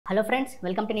Hello friends,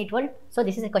 welcome to Neet World. So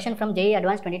this is a question from JEE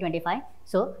Advanced 2025.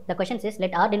 So the question says,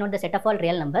 let R denote the set of all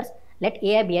real numbers. Let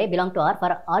AI bi belong to R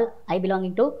for all I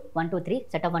belonging to 1, 2, 3,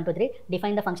 set of 1, 2, 3.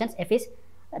 Define the functions f is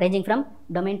ranging from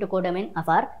domain to codomain of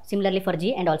R. Similarly for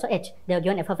G and also H. They have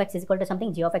given f of x is equal to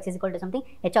something, g of x is equal to something,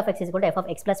 h of x is equal to f of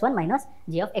x plus 1 minus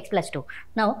g of x plus 2.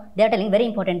 Now they are telling, very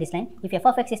important this line, if f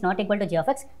of x is not equal to g of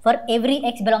x, for every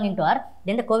x belonging to R,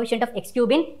 then the coefficient of x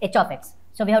cube in h of x.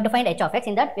 So we have to find h of x.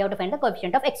 In that we have to find the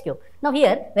coefficient of x cube. Now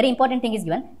here very important thing is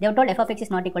given. They have told f of x is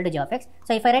not equal to g of x.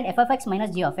 So if I write f of x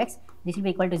minus g of x, this will be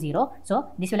equal to 0. So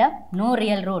this will have no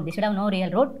real root. This will have no real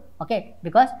root. Okay,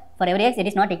 because for every x it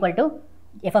is not equal to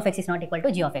f of x is not equal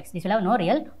to g of x. This will have no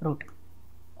real root.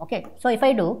 Okay, so if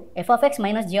I do f of x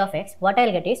minus g of x, what I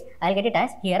will get is, I will get it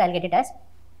as, here I will get it as,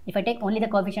 if I take only the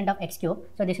coefficient of x cube,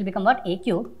 so this will become what? A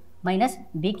cube minus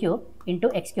b cube into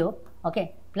x cube,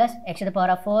 okay, plus x to the power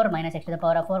of 4 minus x to the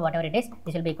power of 4, whatever it is,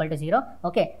 this will be equal to 0,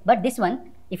 okay. But this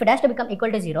one, if it has to become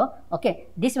equal to 0, okay,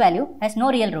 this value has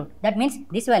no real root. That means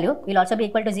this value will also be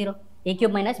equal to 0. A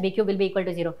cube minus b cube will be equal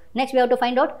to 0. Next we have to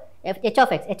find out h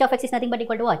of x. H of x is nothing but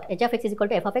equal to what? H of x is equal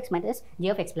to f of x minus g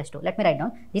of x plus 2. Let me write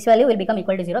down. This value will become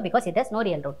equal to 0 because it has no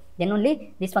real root. Then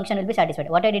only this function will be satisfied.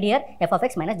 What I did here, f of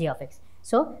x minus g of x.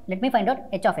 So let me find out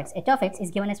h of x. H of x is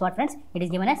given as what, friends? It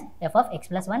is given as f of x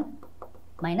plus 1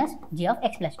 minus g of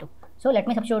x plus 2. So let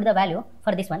me substitute the value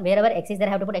for this one. Wherever x is there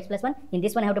I have to put x plus 1. In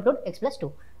this one I have to put x plus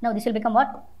 2. Now this will become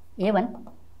what? A1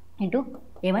 into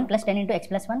a1 plus 10 into x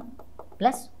plus 1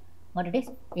 plus what it is?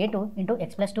 A2 into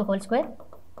x plus 2 whole square.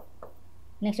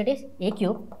 Next it is a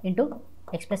cube into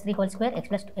x plus 3 whole square, x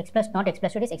plus 2, not x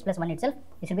plus 2, it is x plus 1 itself.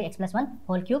 This will be x plus 1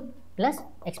 whole cube plus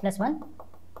x plus 1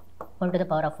 whole to the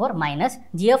power of 4 minus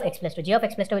g of x plus 2. G of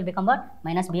x plus 2 will become what?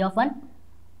 Minus b of 1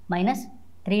 minus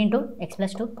 3 into x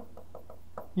plus 2.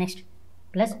 Next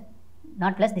plus,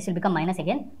 not plus, this will become minus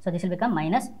again. So this will become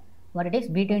minus what it is?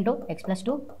 b2 into x plus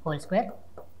 2 whole square.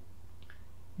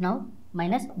 Now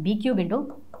minus b cube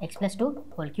into x plus 2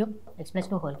 whole cube, x plus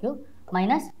 2 whole cube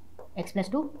minus x plus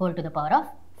 2 whole to the power of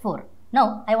 4.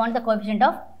 Now I want the coefficient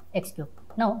of x cube.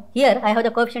 Now here I have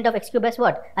the coefficient of x cube as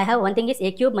what? I have one thing is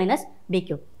a cube minus b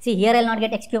cube. See, here I will not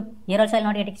get x cube, here also I will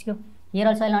not get x cube, here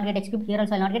also I will not get x cube, here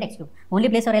also I will not get x cube. Only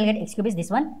place where I will get x cube is this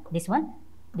one, this one,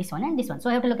 this one and this one. So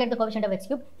I have to look at the coefficient of x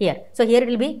cube here. So here it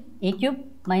will be a cube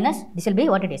minus, this will be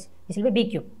what it is? This will be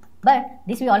b cube. But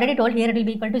this we already told, here it will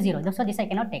be equal to 0. So this I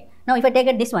cannot take. Now if I take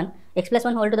it this one, x plus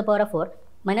 1 whole to the power of 4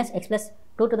 minus x plus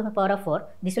 2 to the power of 4,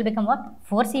 this will become what?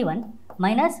 4c1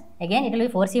 minus, again it will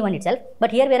be 4c1 itself.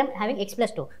 But here we are having x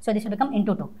plus 2. So this will become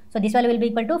into 2. So this value will be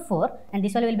equal to 4 and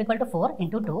this value will be equal to 4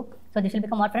 into 2. So this will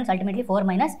become what, friends? Ultimately 4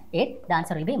 minus 8. The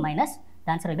answer will be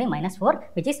minus 4,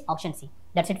 which is option C.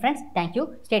 That's it, friends. Thank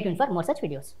you. Stay tuned for more such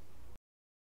videos.